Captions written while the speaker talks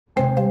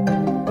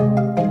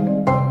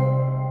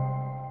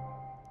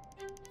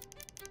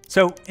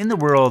So in the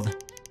world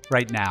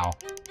right now,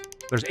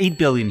 there's 8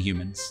 billion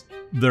humans.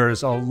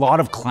 There's a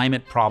lot of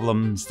climate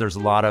problems. There's a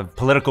lot of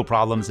political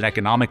problems and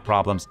economic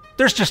problems.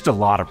 There's just a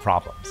lot of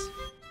problems.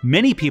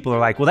 Many people are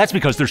like, well, that's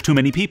because there's too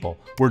many people.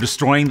 We're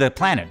destroying the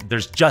planet.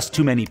 There's just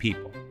too many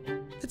people.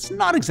 It's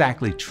not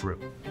exactly true.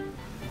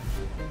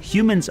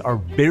 Humans are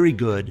very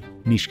good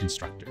niche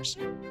constructors.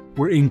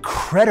 We're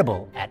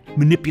incredible at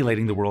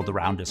manipulating the world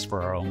around us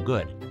for our own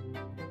good.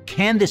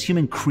 Can this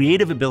human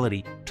creative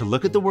ability to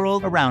look at the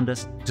world around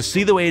us, to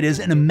see the way it is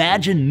and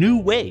imagine new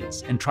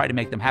ways and try to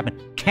make them happen,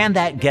 can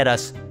that get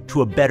us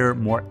to a better,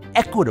 more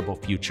equitable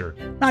future,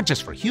 not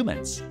just for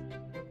humans,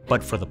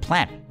 but for the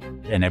planet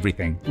and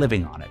everything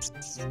living on it?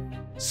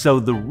 So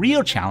the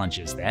real challenge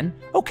is then,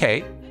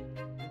 okay,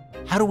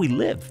 how do we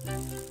live?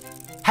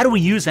 How do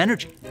we use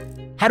energy?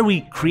 How do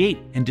we create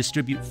and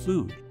distribute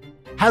food?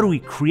 How do we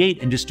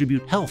create and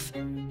distribute health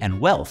and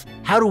wealth?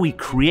 How do we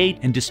create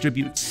and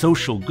distribute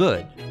social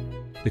good?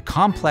 The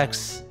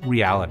complex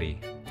reality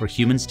for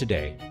humans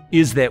today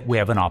is that we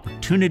have an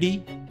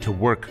opportunity to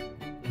work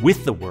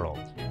with the world,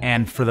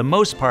 and for the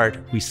most part,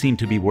 we seem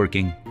to be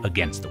working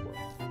against the world.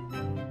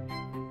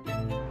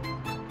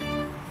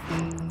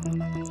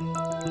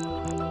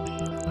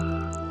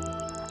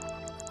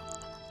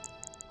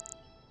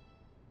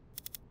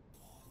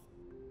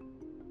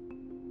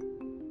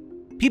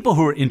 People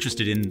who are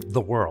interested in the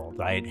world,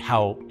 right,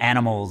 how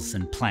animals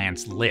and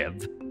plants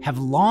live, have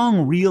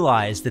long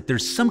realized that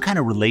there's some kind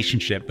of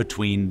relationship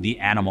between the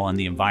animal and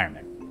the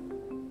environment.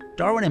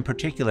 Darwin in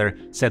particular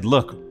said,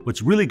 look,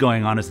 what's really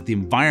going on is that the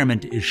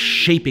environment is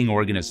shaping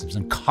organisms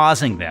and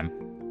causing them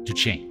to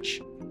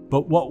change.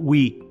 But what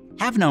we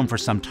have known for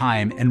some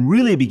time and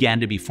really began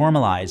to be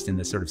formalized in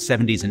the sort of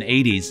 70s and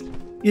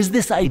 80s is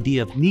this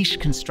idea of niche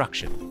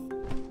construction.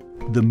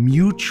 The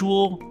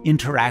mutual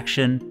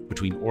interaction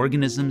between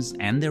organisms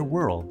and their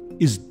world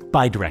is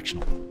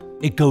bi-directional.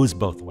 It goes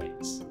both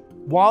ways.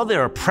 While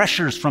there are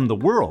pressures from the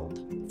world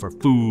for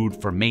food,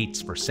 for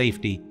mates, for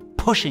safety,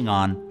 pushing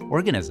on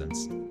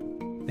organisms,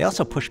 they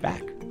also push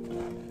back.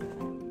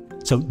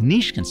 So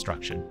niche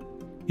construction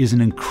is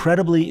an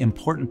incredibly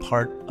important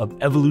part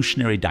of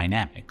evolutionary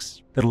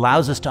dynamics that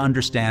allows us to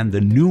understand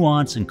the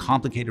nuance and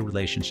complicated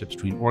relationships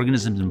between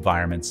organisms and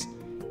environments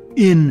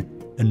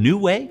in a new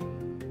way,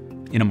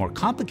 in a more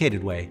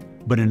complicated way,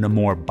 but in a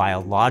more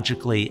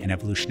biologically and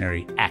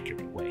evolutionary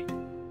accurate way.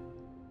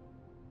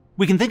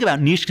 We can think about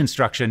niche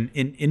construction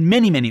in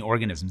many, many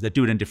organisms that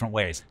do it in different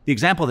ways. The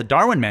example that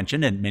Darwin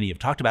mentioned, and many have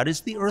talked about,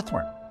 is the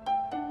earthworm.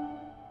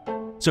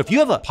 So if you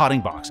have a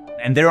potting box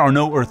and there are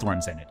no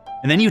earthworms in it,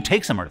 and then you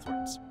take some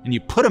earthworms and you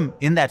put them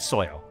in that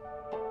soil,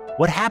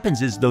 what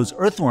happens is those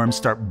earthworms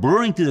start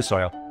burrowing through the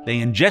soil. They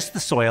ingest the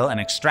soil and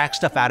extract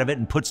stuff out of it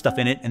and put stuff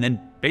in it and then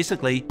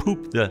basically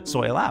poop the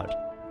soil out.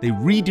 They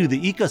redo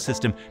the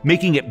ecosystem,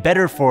 making it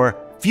better for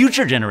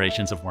future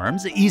generations of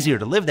worms, easier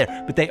to live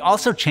there, but they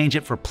also change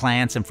it for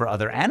plants and for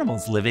other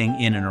animals living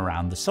in and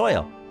around the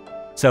soil.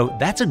 So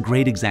that's a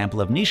great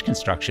example of niche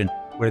construction,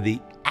 where the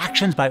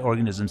actions by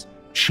organisms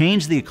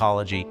change the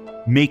ecology,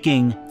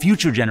 making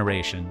future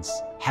generations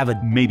have a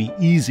maybe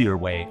easier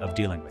way of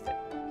dealing with it.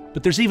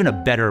 But there's even a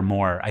better,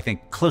 more, I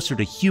think, closer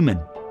to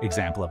human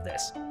example of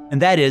this,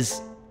 and that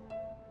is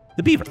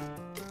the beaver.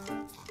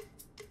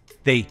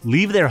 They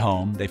leave their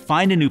home, they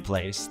find a new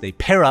place, they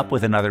pair up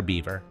with another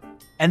beaver,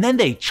 and then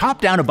they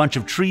chop down a bunch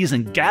of trees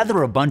and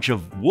gather a bunch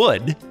of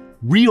wood,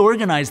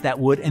 reorganize that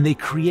wood, and they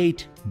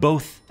create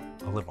both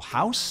a little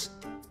house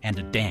and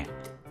a dam.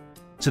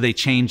 So they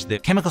change the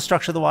chemical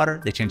structure of the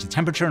water, they change the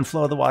temperature and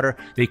flow of the water,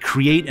 they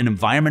create an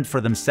environment for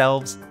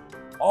themselves,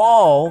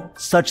 all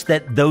such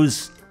that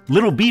those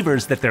little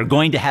beavers that they're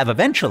going to have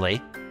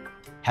eventually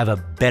have a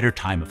better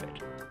time of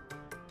it.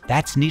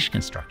 That's niche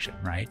construction,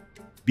 right?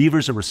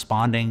 Beavers are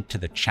responding to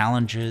the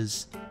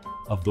challenges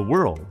of the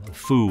world, of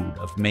food,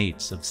 of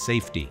mates, of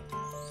safety,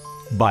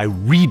 by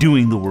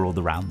redoing the world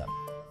around them.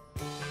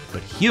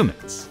 But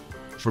humans,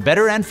 for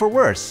better and for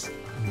worse,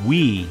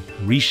 we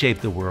reshape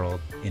the world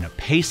in a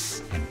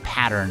pace and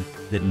pattern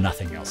that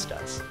nothing else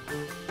does.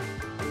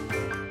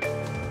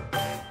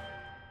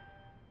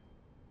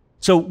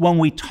 So when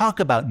we talk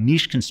about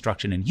niche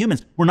construction in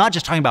humans, we're not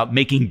just talking about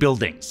making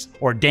buildings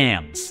or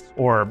dams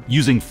or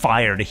using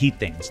fire to heat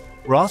things.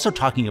 We're also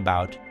talking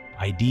about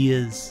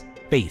ideas,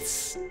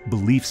 faiths,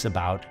 beliefs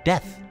about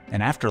death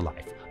and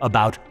afterlife,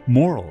 about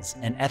morals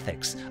and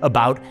ethics,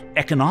 about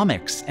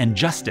economics and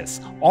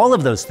justice. All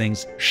of those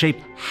things shape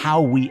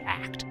how we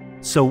act.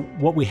 So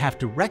what we have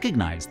to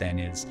recognize then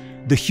is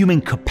the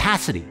human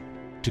capacity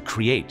to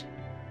create,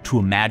 to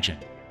imagine,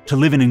 to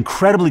live in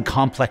incredibly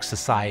complex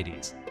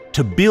societies,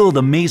 to build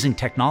amazing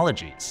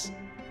technologies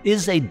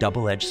is a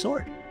double-edged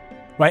sword.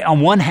 Right?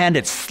 On one hand,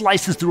 it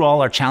slices through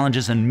all our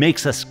challenges and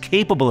makes us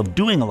capable of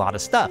doing a lot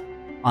of stuff.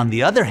 On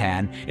the other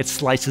hand, it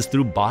slices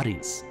through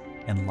bodies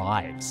and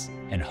lives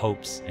and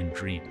hopes and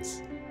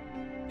dreams.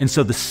 And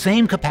so the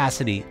same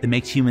capacity that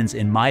makes humans,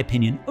 in my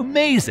opinion,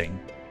 amazing,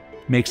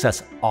 makes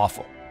us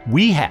awful.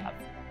 We have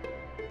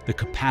the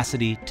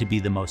capacity to be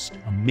the most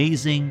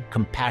amazing,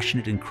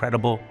 compassionate,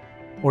 incredible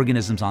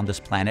organisms on this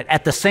planet.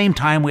 At the same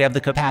time, we have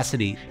the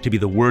capacity to be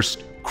the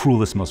worst,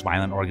 cruelest, most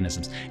violent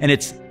organisms. And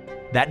it's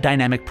that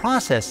dynamic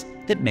process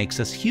that makes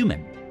us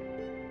human.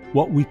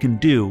 What we can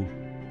do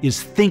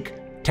is think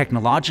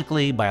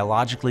technologically,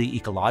 biologically,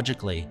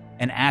 ecologically,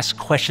 and ask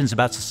questions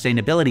about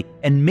sustainability.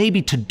 And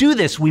maybe to do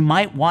this, we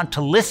might want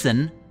to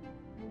listen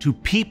to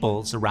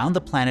peoples around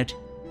the planet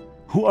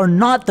who are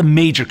not the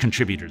major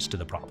contributors to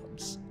the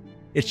problems.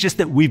 It's just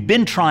that we've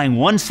been trying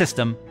one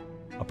system,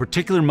 a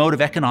particular mode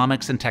of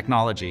economics and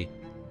technology,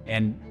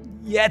 and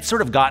yeah, it's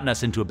sort of gotten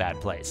us into a bad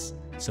place.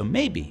 So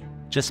maybe,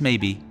 just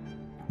maybe,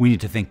 we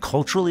need to think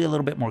culturally a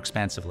little bit more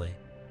expansively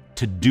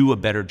to do a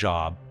better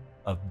job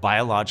of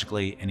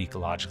biologically and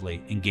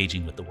ecologically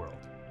engaging with the world.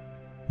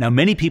 Now,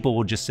 many people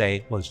will just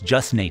say, well, it's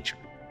just nature,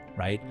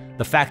 right?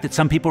 The fact that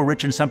some people are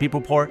rich and some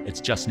people are poor,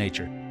 it's just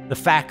nature. The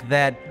fact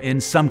that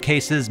in some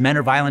cases men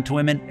are violent to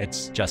women,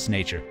 it's just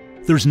nature.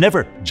 There's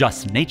never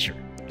just nature.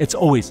 It's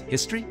always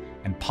history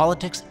and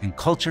politics and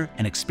culture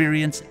and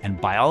experience and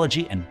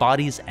biology and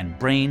bodies and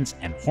brains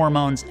and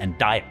hormones and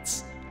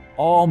diets,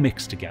 all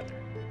mixed together.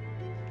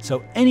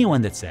 So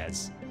anyone that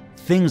says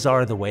things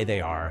are the way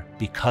they are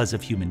because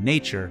of human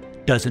nature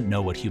doesn't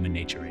know what human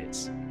nature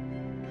is.